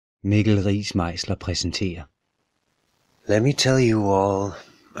Mikkel Riis Meisler præsenterer. Let me tell you all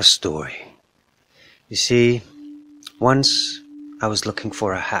a story. You see, once I was looking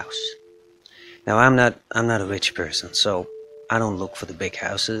for a house. Now I'm not a rich person, so I don't look for the big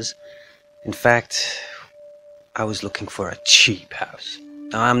houses. In fact, I was looking for a cheap house.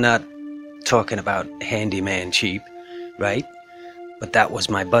 Now I'm not talking about handyman cheap, right? But that was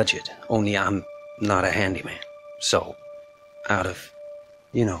my budget, only I'm not a handyman. So, out of,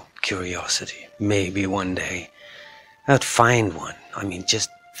 curiosity, maybe one day I'd find one. I mean, just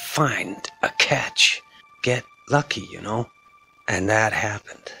find a catch. Get lucky, And that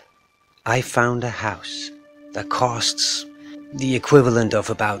happened. I found a house that costs the equivalent of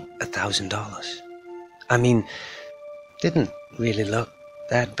about $1,000. I mean, didn't really look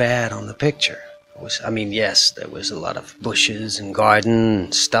that bad on the picture. Yes, there was a lot of bushes and garden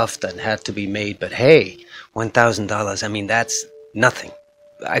and stuff that had to be made, but hey, $1,000, that's nothing.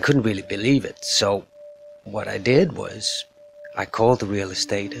 I couldn't really believe it. So what I did was I called the real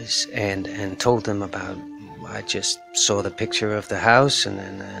estaters and told them about, I just saw the picture of the house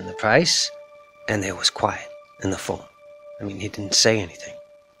and the price, and there was quiet in the phone. He didn't say anything.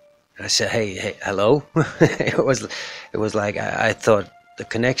 And I said, hey, hello? It was like I thought the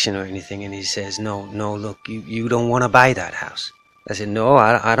connection or anything, and he says, no, look, you don't want to buy that house. I said, no,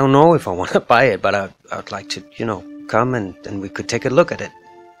 I don't know if I want to buy it, but I'd like to, come and we could take a look at it.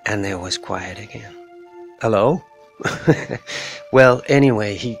 And there was quiet again. Hello? Well,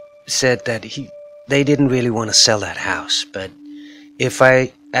 anyway, he said that they didn't really want to sell that house, but if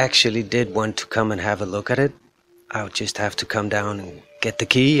I actually did want to come and have a look at it, I would just have to come down and get the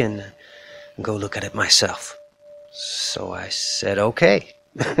key and go look at it myself. So I said, okay,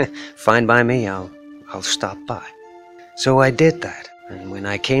 fine by me, I'll stop by. So I did that, and when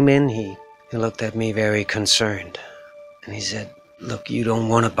I came in, he looked at me very concerned, and he said, look, you don't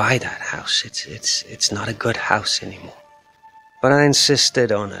want to buy that house. It's not a good house anymore. But I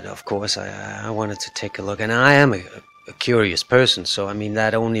insisted on it, of course. I wanted to take a look, and I am a curious person, so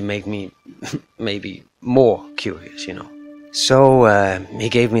that only made me maybe more curious, So he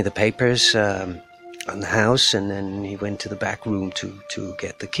gave me the papers on the house, and then he went to the back room to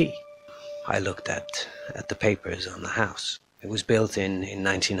get the key. I looked at the papers on the house. It was built in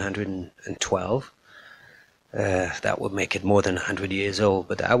 1912. That would make it more than 100 years old,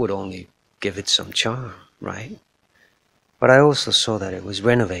 but that would only give it some charm, right? But I also saw that it was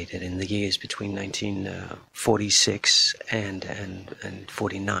renovated in the years between 1946 and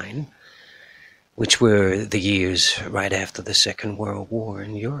 49, which were the years right after the Second World War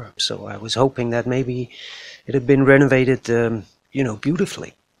in Europe. So I was hoping that maybe it had been renovated,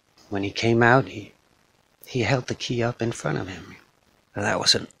 beautifully. When he came out, he held the key up in front of him. Now that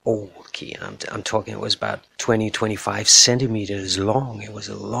was an old key. I'm talking, it was about 25 centimeters long. It was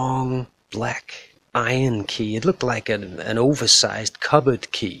a long black iron key. It looked like an oversized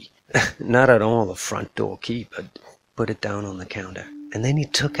cupboard key. Not at all a front door key, but put it down on the counter. And then he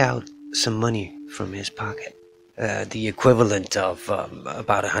took out some money from his pocket, the equivalent of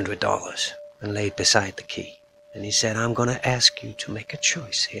about $100, and laid beside the key. And he said, I'm going to ask you to make a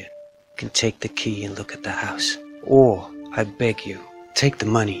choice here. You can take the key and look at the house, or I beg you, take the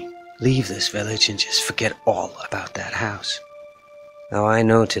money, leave this village, and just forget all about that house. Now I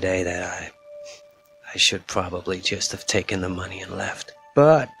know today that I should probably just have taken the money and left.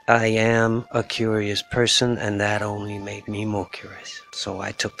 But I am a curious person, and that only made me more curious. So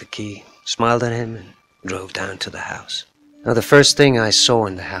I took the key, smiled at him, and drove down to the house. Now the first thing I saw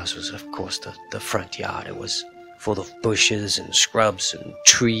in the house was, of course, the front yard. It was full of bushes and scrubs and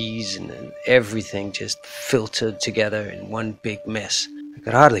trees and everything just filtered together in one big mess. I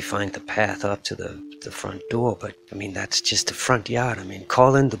could hardly find the path up to the front door, but that's just the front yard.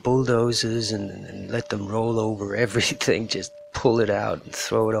 Call in the bulldozers and let them roll over everything, just pull it out and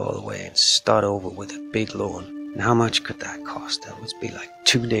throw it all away and start over with a big lawn. And how much could that cost? That would be like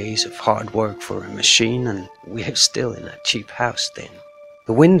 2 days of hard work for a machine, and we are still in a cheap house then.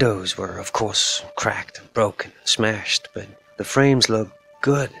 The windows were, of course, cracked and broken and smashed, but the frames looked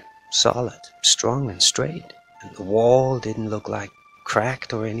good, solid, strong and straight. And the wall didn't look like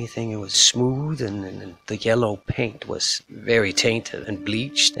cracked or anything. It was smooth, and the yellow paint was very tainted and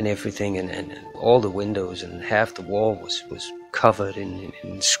bleached and everything, and all the windows and half the wall was covered in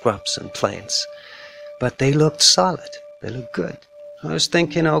scrubs and plants. But they looked solid. They looked good. I was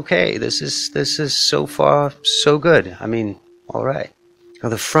thinking, okay, this is so far so good. All right. Now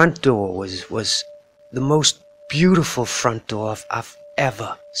the front door was the most beautiful front door I've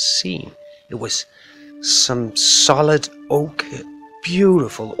ever seen. It was some solid oak,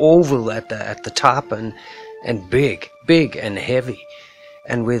 beautiful oval at the top, and big and heavy.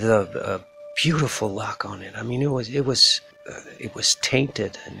 and with a beautiful lock on it. I mean, it was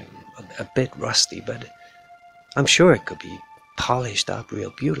tainted and a bit rusty, but I'm sure it could be polished up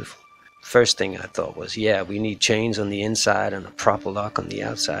real beautiful. First thing I thought was, yeah, we need chains on the inside and a proper lock on the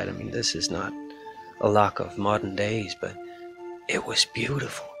outside. I mean, this is not a lock of modern days, but it was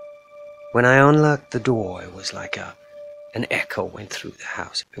beautiful. When I unlocked the door, it was like an echo went through the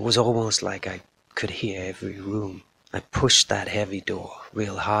house. It was almost like I could hear every room. I pushed that heavy door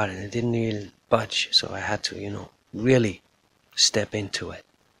real hard and it didn't even budge, so I had to, really step into it.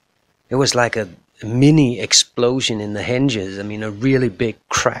 It was like a mini explosion in the hinges. I mean, a really big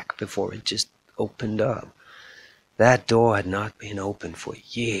crack before it just opened up. That door had not been open for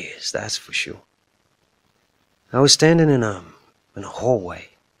years, that's for sure. I was standing in a hallway.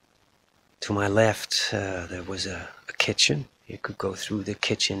 To my left, there was a kitchen. You could go through the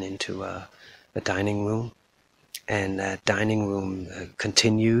kitchen into a dining room. And that dining room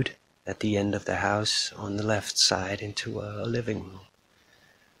continued at the end of the house on the left side into a living room.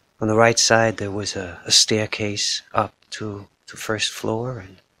 On the right side, there was a staircase up to first floor,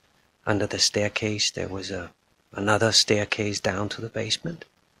 and under the staircase, there was another staircase down to the basement.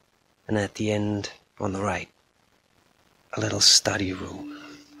 And at the end, on the right, a little study room.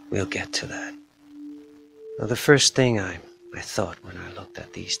 We'll get to that. Now, the first thing I thought when I looked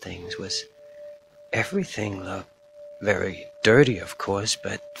at these things was everything looked very dirty, of course,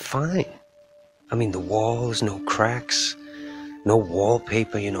 but fine. I mean, the walls, no cracks, no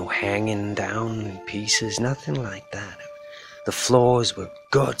wallpaper, hanging down in pieces, nothing like that. The floors were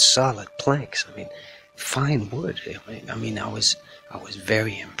good, solid planks. I mean, fine wood. I mean, I was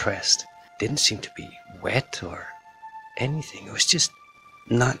very impressed. Didn't seem to be wet or anything. It was just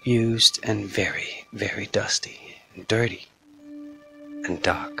not used and very, very dusty and dirty and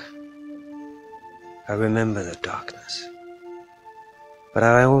dark. I remember the darkness. But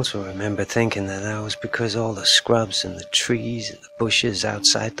I also remember thinking that was because all the scrubs and the trees and the bushes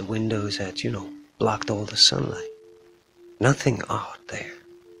outside the windows had, blocked all the sunlight. Nothing odd there.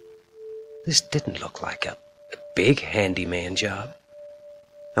 This didn't look like a big handyman job.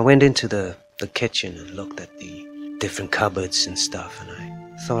 I went into the kitchen and looked at the different cupboards and stuff, and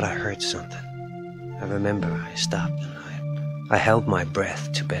I thought I heard something. I remember I stopped and I held my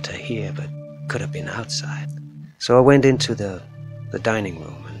breath to better hear, but could have been outside. So I went into the dining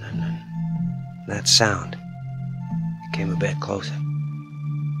room, and that sound came a bit closer.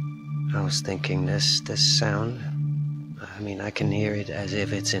 I was thinking, this sound, I mean, I can hear it as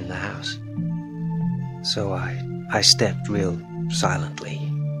if it's in the house. So I stepped real silently,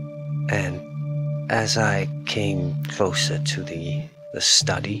 and as I came closer to the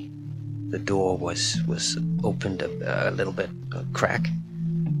study, the door was opened a little bit, a crack.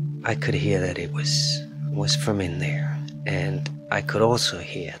 I could hear that it was from in there, and I could also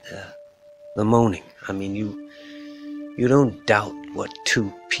hear the moaning. I mean, you don't doubt what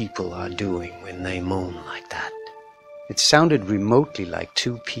two people are doing when they moan like that. It sounded remotely like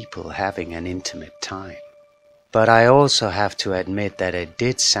two people having an intimate time. But I also have to admit that it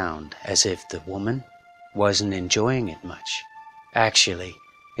did sound as if the woman wasn't enjoying it much. Actually,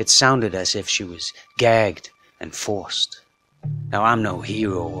 it sounded as if she was gagged and forced. Now, I'm no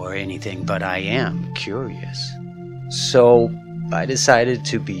hero or anything, but I am curious. So I decided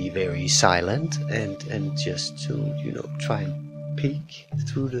to be very silent and just to, try and peek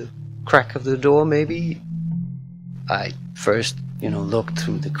through the crack of the door, maybe. I first, looked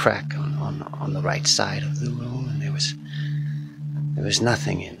through the crack on the right side of the room, and there was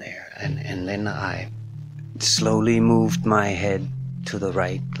nothing in there. And then I slowly moved my head to the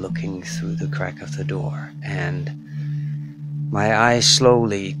right, looking through the crack of the door, and my eye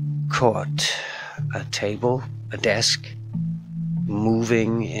slowly caught a table, a desk,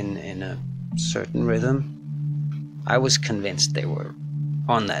 moving in a certain rhythm. I was convinced they were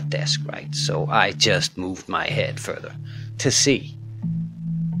on that desk, right? So I just moved my head further to see.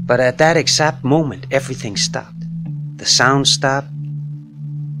 But at that exact moment, everything stopped. The sound stopped.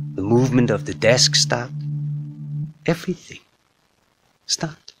 The movement of the desk stopped. Everything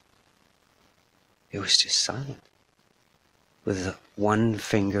stopped. It was just silent. With one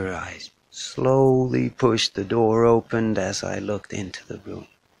finger, I slowly pushed the door open as I looked into the room.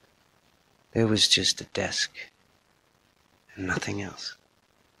 There was just a desk and nothing else.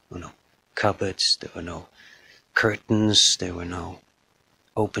 There were no cupboards, there were no curtains, there were no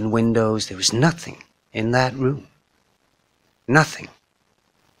open windows. There was nothing in that room. Nothing.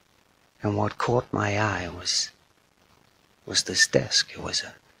 And what caught my eye was this desk. It was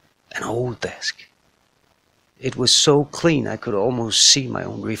an old desk. It was so clean I could almost see my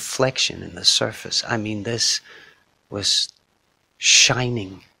own reflection in the surface. I mean, this was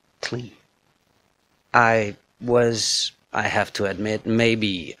shining clean. I have to admit,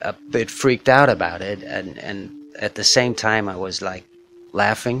 maybe a bit freaked out about it, and at the same time I was like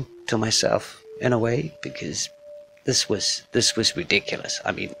laughing to myself in a way, because this was ridiculous.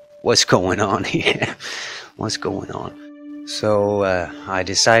 I mean, what's going on here? What's going on? So I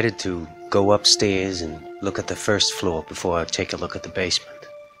decided to go upstairs and look at the first floor before I take a look at the basement.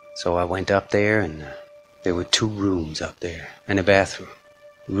 So I went up there, and there were 2 rooms up there and a bathroom.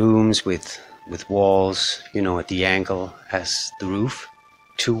 Rooms with walls, you know, at the angle as the roof.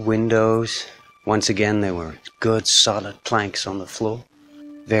 2 windows. Once again, there were good solid planks on the floor.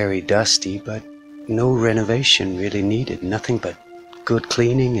 Very dusty, but no renovation really needed. Nothing but good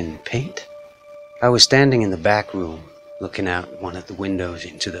cleaning and paint. I was standing in the back room, looking out one of the windows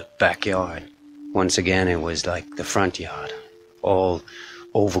into the backyard. Once again, it was like the front yard, all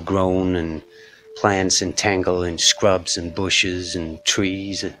overgrown and plants entangled in scrubs and bushes and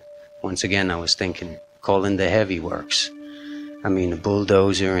trees. Once again, I was thinking, call in the heavy works. I mean, a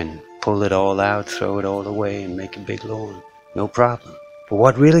bulldozer, and pull it all out, throw it all away, and make a big lawn. No problem. But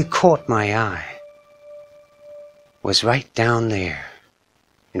what really caught my eye was right down there,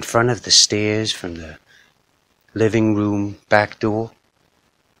 in front of the stairs from the living room back door.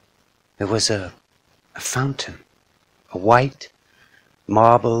 There was a fountain, a white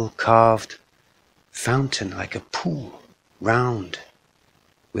marble carved fountain, like a pool, round,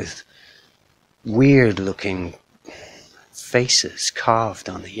 with weird looking faces carved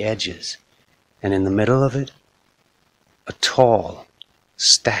on the edges, and in the middle of it, a tall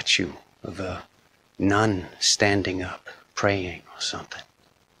statue of a nun standing up, praying or something.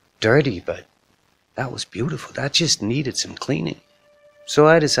 Dirty, but that was beautiful. That just needed some cleaning. So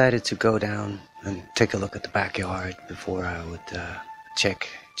I decided to go down and take a look at the backyard before I would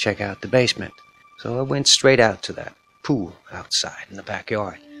check out the basement. So I went straight out to that pool outside in the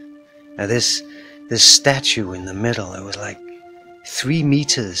backyard. Now this statue in the middle, it was like 3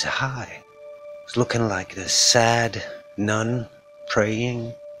 meters high. It was looking like this sad nun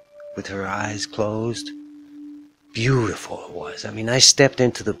praying with her eyes closed. Beautiful it was. I mean, I stepped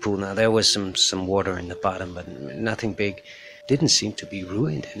into the pool. Now there was some water in the bottom, but nothing big. Didn't seem to be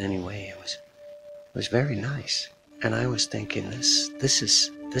ruined in any way. It was very nice. And I was thinking, this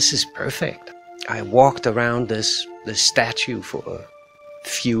is perfect. I walked around this statue for a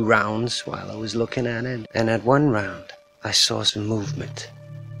few rounds while I was looking at it, and at one round I saw some movement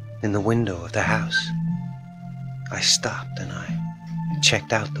in the window of the house. I stopped and I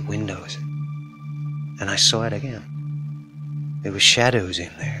checked out the windows, and I saw it again. There were shadows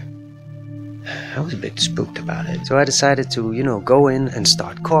in there. I was a bit spooked about it, so I decided to, go in and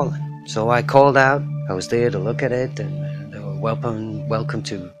start calling. So I called out. I was there to look at it, and they were welcome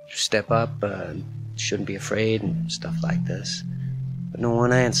to step up, shouldn't be afraid and stuff like this. But no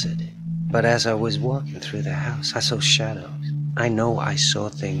one answered. But as I was walking through the house, I saw shadows. I know I saw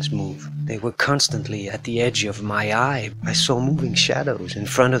things move. They were constantly at the edge of my eye. I saw moving shadows in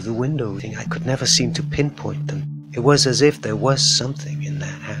front of the window. I could never seem to pinpoint them. It was as if there was something in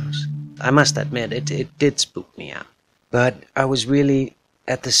that house. I must admit, it did spook me out. But I was really,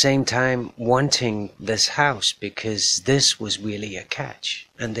 at the same time, wanting this house, because this was really a catch,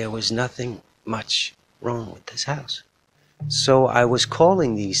 and there was nothing much wrong with this house. So I was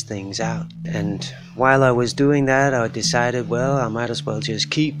calling these things out, and while I was doing that, I decided, well, I might as well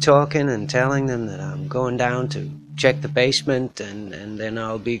just keep talking and telling them that I'm going down to check the basement, and then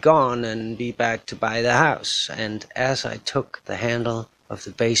I'll be gone and be back to buy the house. And as I took the handle of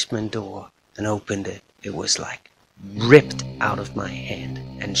the basement door and opened it, it was like ripped out of my hand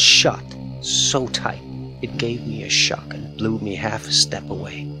and shut so tight. It gave me a shock and blew me half a step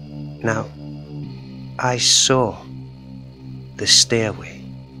away. Now, I saw the stairway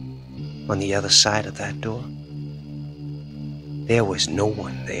on the other side of that door. There was no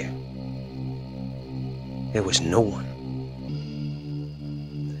one there. There was no one.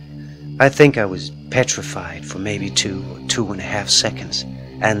 I think I was petrified for maybe 2 or 2.5 seconds,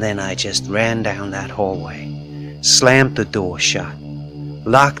 and then I just ran down that hallway, slammed the door shut,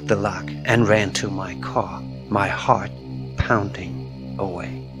 locked the lock, and ran to my car, my heart pounding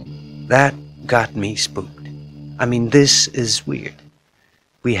away. That got me spooked. I mean, this is weird.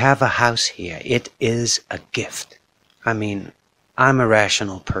 We have a house here. It is a gift. I mean, I'm a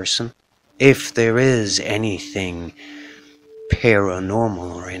rational person. If there is anything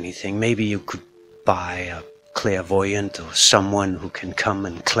paranormal or anything, maybe you could buy a clairvoyant or someone who can come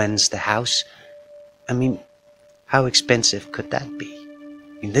and cleanse the house. I mean, how expensive could that be?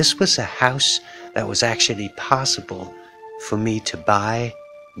 I mean, this was a house that was actually possible for me to buy,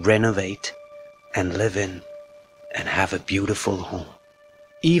 renovate, and live in and have a beautiful home.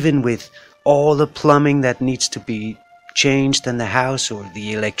 Even with all the plumbing that needs to be changed in the house, or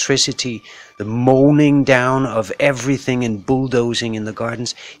the electricity, the mowing down of everything and bulldozing in the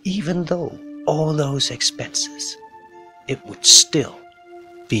gardens, even though all those expenses, it would still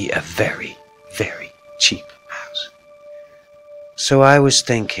be a very, very cheap house. So I was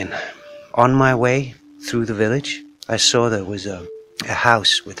thinking, on my way through the village, I saw there was a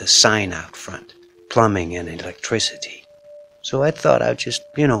house with a sign out front, plumbing and electricity. So I thought I'd just,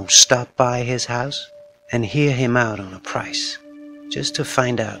 stop by his house and hear him out on a price, just to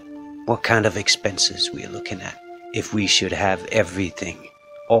find out what kind of expenses we're looking at if we should have everything,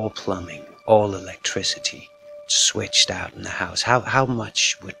 all plumbing, all electricity, switched out in the house. How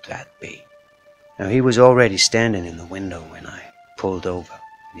much would that be? Now, he was already standing in the window when I pulled over,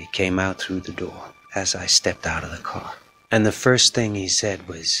 and he came out through the door as I stepped out of the car. And the first thing he said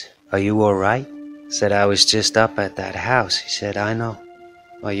was, "Are you all right?" I said, "I was just up at that house." He said, "I know.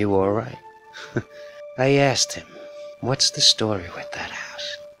 Are you all right?" I asked him, "What's the story with that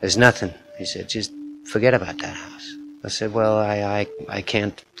house?" "There's nothing," he said, "just forget about that house." I said, "Well, I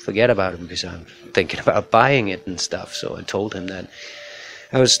can't forget about it because I'm thinking about buying it and stuff." So I told him that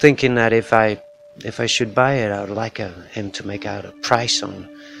I was thinking that if I should buy it, I would like him to make out a price on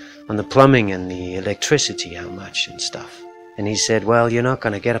the plumbing and the electricity, how much and stuff. And he said, "Well, you're not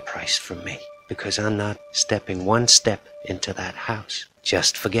going to get a price from me because I'm not stepping one step into that house.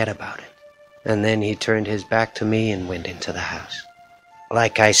 Just forget about it." And then he turned his back to me and went into the house.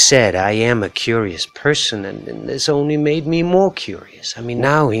 Like I said, I am a curious person, and this only made me more curious. I mean,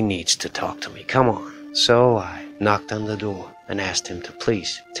 now he needs to talk to me. Come on. So I knocked on the door and asked him to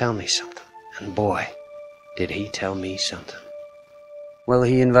please tell me something. And boy, did he tell me something. Well,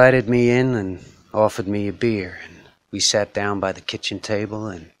 he invited me in and offered me a beer, and we sat down by the kitchen table,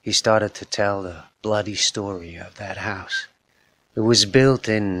 and he started to tell the bloody story of that house. It was built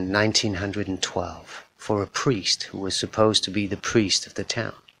in 1912 for a priest who was supposed to be the priest of the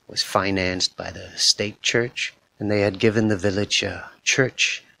town. It was financed by the state church, and they had given the village a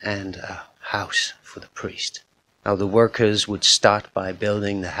church and a house for the priest. Now, the workers would start by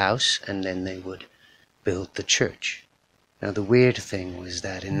building the house, and then they would build the church. Now, the weird thing was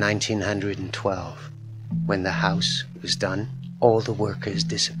that in 1912, when the house was done, all the workers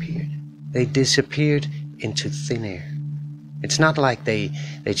disappeared. They disappeared into thin air. It's not like they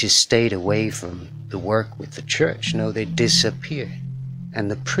just stayed away from the work with the church. No, they disappeared. And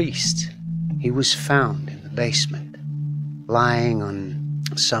the priest, he was found in the basement, lying on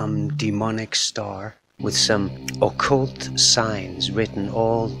some demonic star with some occult signs written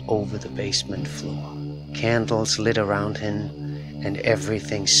all over the basement floor. Candles lit around him, and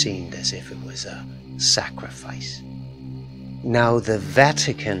everything seemed as if it was a sacrifice. Now the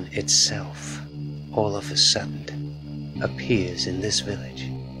Vatican itself, all of a sudden, appears in this village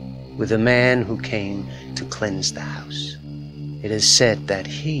with a man who came to cleanse the house. It is said that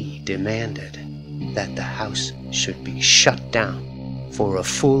he demanded that the house should be shut down for a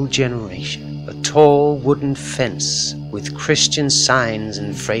full generation. A tall wooden fence with Christian signs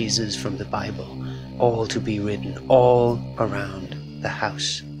and phrases from the Bible, all to be written all around the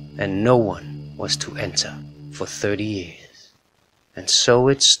house, and no one was to enter for 30 years. And so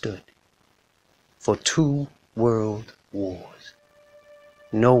it stood for 2 world wars.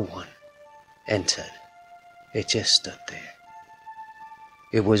 No one entered. It just stood there.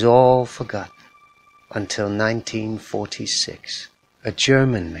 It was all forgotten until 1946. A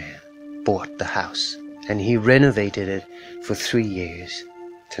German man bought the house, and he renovated it for 3 years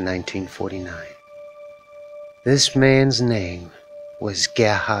to 1949. This man's name was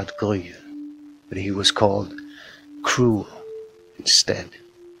Gerhard Grühe, but he was called Cruel instead.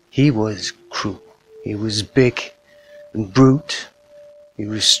 He was cruel. He was big and brute. He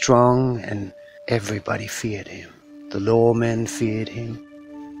was strong, and everybody feared him. The lawmen feared him.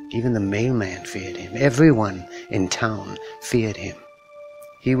 Even the mailman feared him. Everyone in town feared him.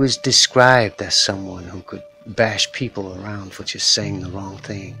 He was described as someone who could bash people around for just saying the wrong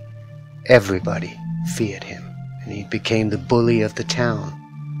thing. Everybody feared him, and he became the bully of the town,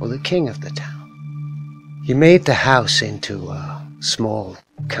 or the king of the town. He made the house into a small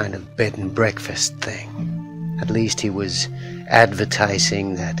kind of bed and breakfast thing. At least he was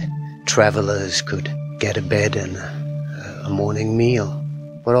advertising that travelers could get a bed and a morning meal.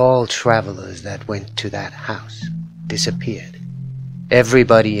 But all travelers that went to that house disappeared.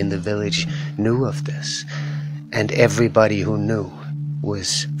 Everybody in the village knew of this, and everybody who knew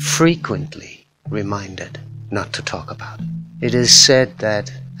was frequently reminded not to talk about it. It is said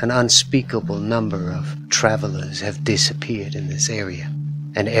that an unspeakable number of travelers have disappeared in this area,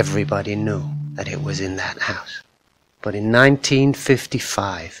 and everybody knew that it was in that house. But in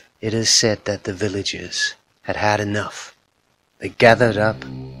 1955, it is said that the villagers had had enough. They gathered up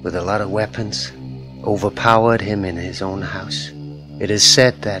with a lot of weapons, overpowered him in his own house. It is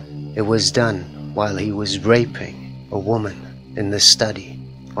said that it was done while he was raping a woman in the study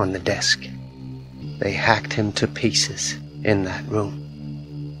on the desk. They hacked him to pieces in that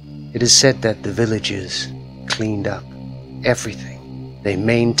room. It is said that the villagers cleaned up everything. They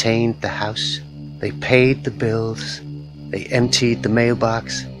maintained the house, they paid the bills, they emptied the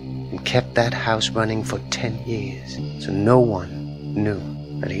mailbox, and kept that house running for 10 years, so no one knew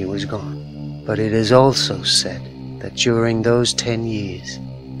that he was gone. But it is also said that during those 10 years,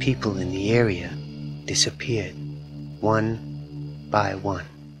 people in the area disappeared, one by one.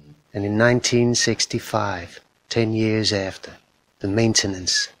 And in 1965, 10 years after, the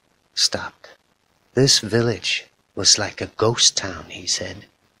maintenance stopped. This village was like a ghost town, he said.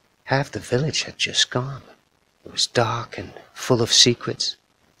 Half the village had just gone. It was dark and full of secrets.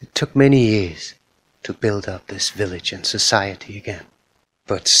 It took many years to build up this village and society again.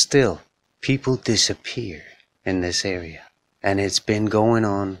 But still, people disappear in this area. And it's been going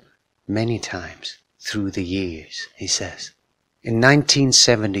on many times through the years, he says. In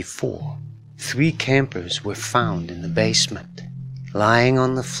 1974, 3 campers were found in the basement, lying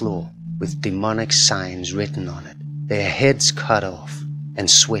on the floor with demonic signs written on it, their heads cut off and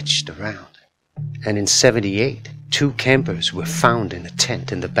switched around. And in 78, 2 campers were found in a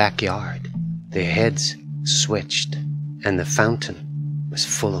tent in the backyard, their heads switched, and the fountain was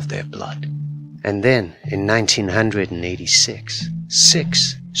full of their blood. And then, in 1986,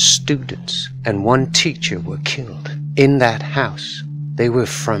 6 students and 1 teacher were killed in that house. They were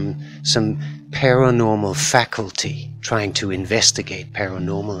from some paranormal faculty trying to investigate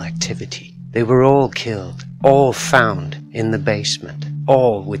paranormal activity. They were all killed, all found in the basement,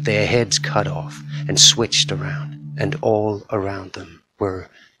 all with their heads cut off and switched around, and all around them were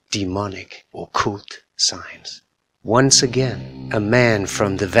demonic occult signs. Once again, a man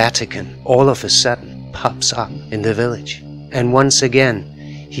from the Vatican all of a sudden pops up in the village, and once again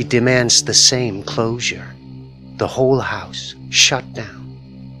he demands the same closure. The whole house shut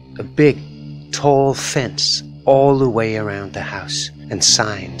down. A big, tall fence all the way around the house, and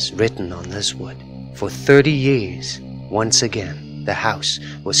signs written on this wood. For 30 years, once again, the house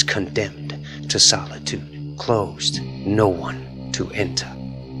was condemned to solitude, closed, no one to enter.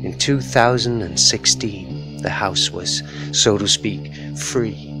 In 2016, the house was, so to speak,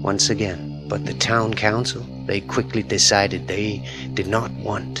 free once again, but the town council, they quickly decided they did not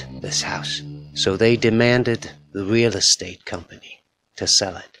want this house, so they demanded the real estate company to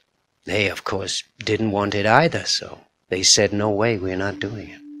sell it. They, of course, didn't want it either, so they said, no way, we're not doing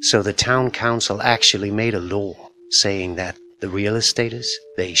it. So the town council actually made a law saying that the real estaters,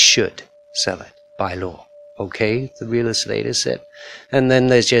 they should sell it by law. Okay, the real estaters said. And then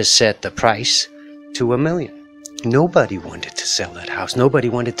they just set the price to $1 million. Nobody wanted to sell that house. Nobody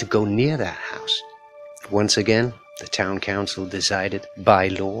wanted to go near that house. Once again, the town council decided by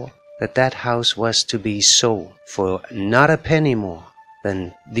law that that house was to be sold for not a penny more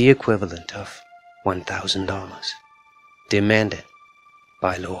than the equivalent of $1,000. Demanded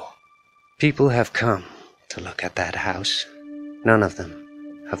by law. People have come to look at that house. None of them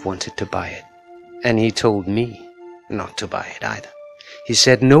have wanted to buy it. And he told me not to buy it either. He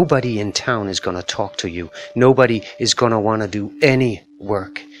said, nobody in town is going to talk to you. Nobody is going to want to do any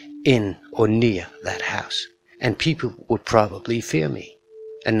work in or near that house. And people would probably fear me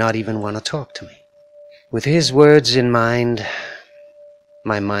and not even want to talk to me. With his words in mind,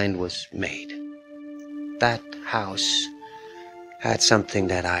 my mind was made. That house had something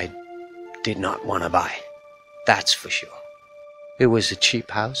that I did not want to buy. That's for sure. It was a cheap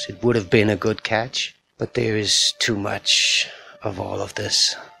house. It would have been a good catch. But there is too much of all of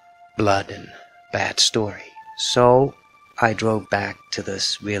this blood and bad story. So I drove back to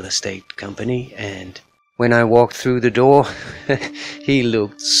this real estate company, and when I walked through the door, he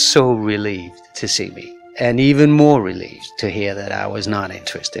looked so relieved to see me, and even more relieved to hear that I was not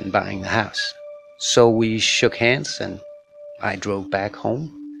interested in buying the house. So we shook hands, and I drove back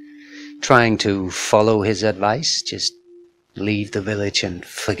home, trying to follow his advice, just leave the village and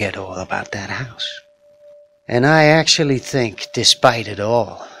forget all about that house. And I actually think, despite it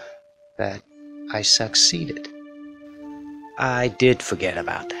all, that I succeeded. I did forget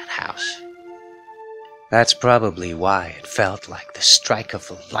about that house. That's probably why it felt like the strike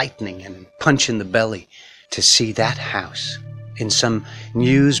of lightning and punch in the belly to see that house in some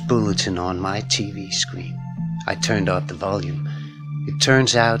news bulletin on my TV screen. I turned up the volume. It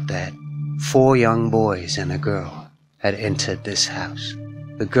turns out that 4 young boys and a girl had entered this house.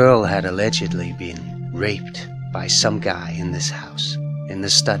 The girl had allegedly been raped by some guy in this house, in the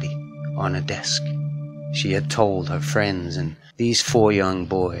study, on a desk. She had told her friends, and these 4 young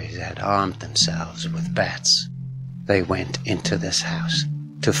boys had armed themselves with bats. They went into this house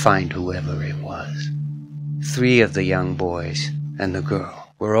to find whoever it was. 3 of the young boys and the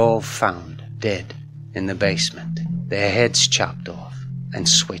girl were all found dead in the basement, their heads chopped off and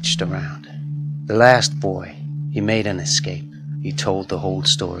switched around. The last boy, he made an escape. He told the whole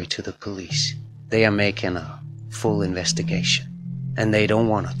story to the police. They are making a full investigation, and they don't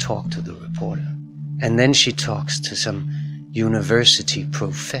want to talk to the reporter. And then she talks to some university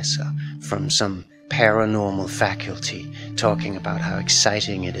professor from some paranormal faculty, talking about how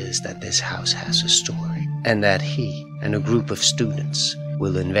exciting it is that this house has a story, and that he and a group of students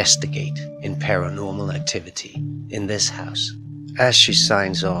will investigate in paranormal activity in this house. As she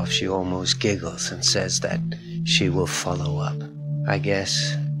signs off, she almost giggles and says that she will follow up. I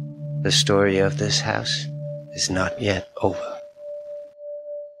guess the story of this house is not yet over.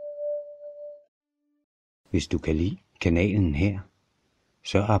 Hvis du kan lide kanalen her,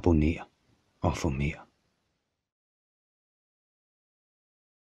 så abonner og få mere.